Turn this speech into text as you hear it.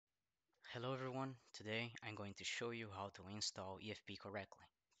Hello everyone, today I'm going to show you how to install EFP correctly.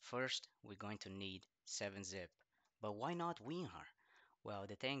 First, we're going to need 7-zip. But why not WinRAR? Well,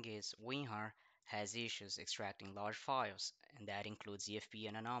 the thing is, WinRAR has issues extracting large files, and that includes EFP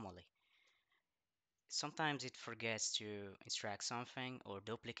and anomaly. Sometimes it forgets to extract something or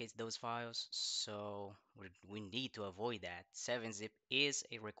duplicates those files, so we need to avoid that. 7-zip is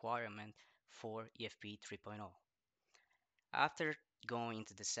a requirement for EFP 3.0. After going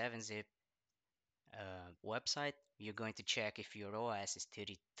to the 7-zip website, you're going to check if your OS is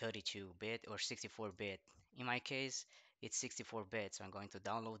 32-bit or 64-bit. In my case, it's 64-bit, so I'm going to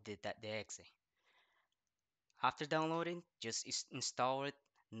download the exe. After downloading, just install it,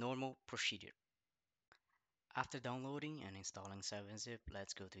 normal procedure. After downloading and installing 7-zip,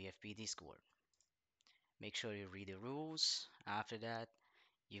 let's go to EFP Discord. Make sure you read the rules. After that,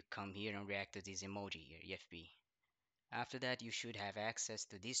 you come here and react to this emoji here, EFP. After that, you should have access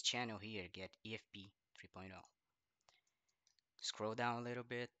to this channel here, get EFP 3.0. Scroll down a little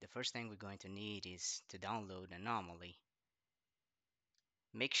bit. The first thing we're going to need is to download Anomaly.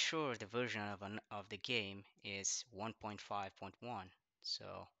 Make sure the version of the game is 1.5.1. So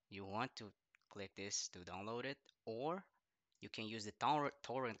you want to click this to download it, or you can use the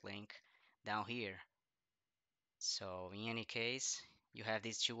torrent link down here. So in any case, you have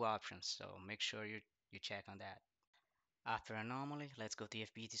these two options. So make sure you check on that. After Anomaly, let's go to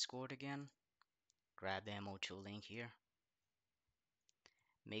FB Discord again. Grab the MO2 link here.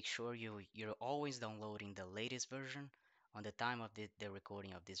 Make sure you're always downloading the latest version. On the time of the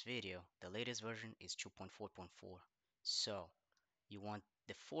recording of this video, the latest version is 2.4.4. So you want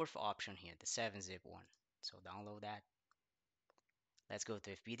the fourth option here, the 7-zip one. So download that. Let's go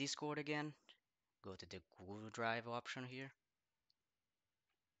to FB Discord again. Go to the Google Drive option here.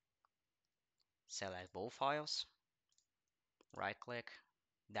 Select both files. Right click,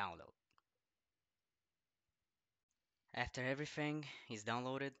 download. After everything is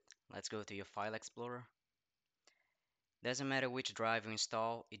downloaded, let's go to your file explorer. Doesn't matter which drive you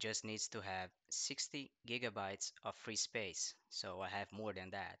install, it just needs to have 60 gigabytes of free space. So I have more than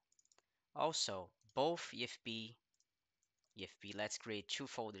that. Also, both EFP, let's create two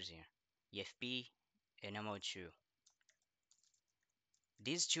folders here, EFP and MO2.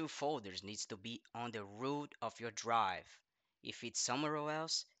 These two folders needs to be on the root of your drive. If it's somewhere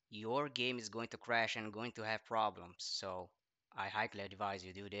else, your game is going to crash and going to have problems. So I highly advise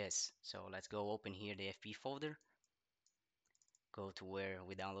you do this. So let's go open here the FP folder. Go to where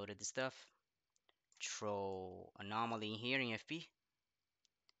we downloaded the stuff. Throw anomaly in here in FP.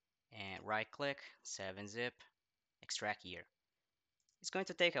 And right click, 7-zip, extract here. It's going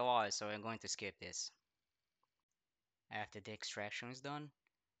to take a while, so I'm going to skip this. After the extraction is done,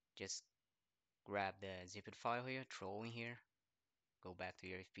 just grab the zipped file here, throw in here, go back to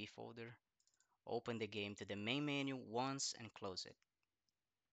your FP folder, open the game to the main menu once and close it.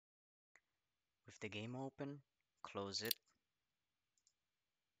 With the game open, close it.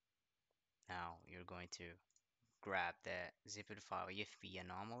 Now you're going to grab the zipped file EFP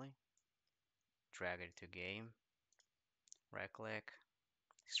anomaly, drag it to game, right click,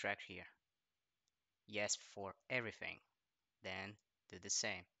 extract here. Yes for everything. Then do the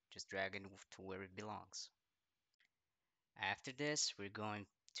same, just drag it to where it belongs. After this, we're going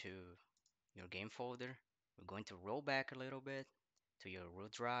to your game folder. We're going to roll back a little bit to your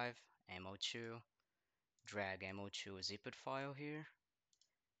root drive, MO2, drag MO2 zipped file here,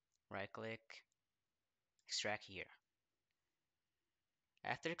 right click, extract here.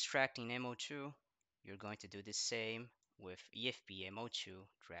 After extracting MO2, you're going to do the same with EFP MO2,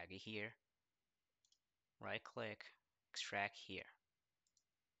 drag it here, right click, extract here.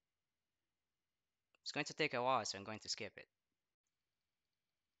 It's going to take a while, so I'm going to skip it.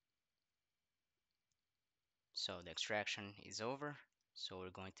 So the extraction is over. So we're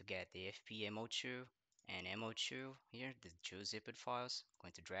going to get the FP MO2 and MO2 here, the two zipped files. I'm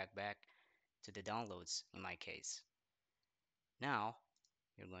going to drag back to the downloads in my case. Now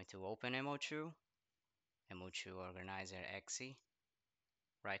you're going to open MO2, MO2 Organizer exe,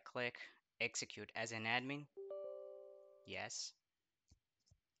 right click, execute as an admin. Yes.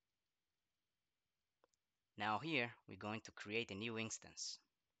 Now here we're going to create a new instance.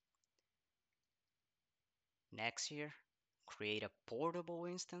 Next here, create a portable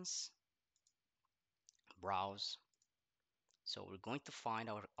instance, browse. So we're going to find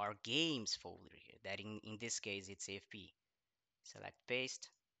our games folder here, that in this case it's AFP. Select paste.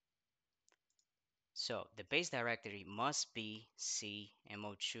 So the base directory must be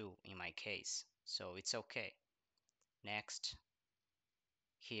CMO2 in my case, so it's okay. Next,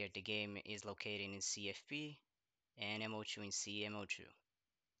 here the game is located in CFP and MO2 in CMO2.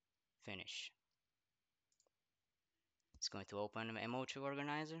 Finish. It's going to open the MO2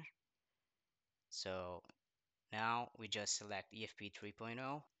 organizer. So now we just select EFP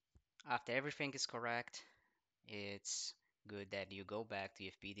 3.0. After everything is correct, it's good that you go back to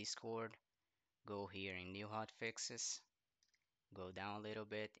EFP Discord, go here in new hotfixes, go down a little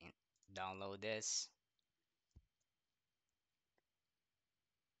bit and download this.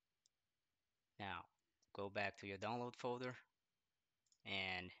 Now go back to your download folder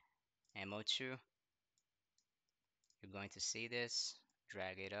and MO2. You're going to see this,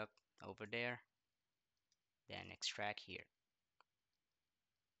 drag it up over there, then extract here.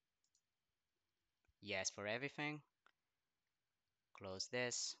 Yes for everything. Close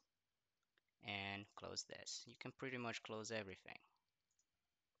this and close this. You can pretty much close everything.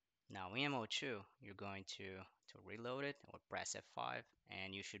 Now in MO2, you're going to reload it or press F5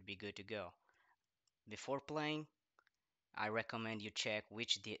 and you should be good to go. Before playing, I recommend you check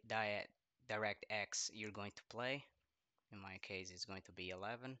which DirectX you're going to play. In my case, it's going to be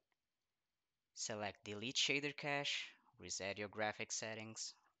 11. Select delete shader cache, reset your graphics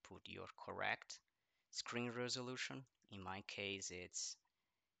settings, put your correct screen resolution. In my case, it's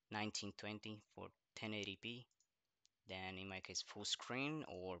 1920 for 1080p. Then in my case, full screen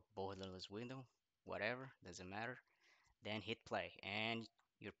or borderless window, whatever, doesn't matter. Then hit play and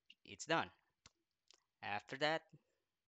you're, it's done. After that,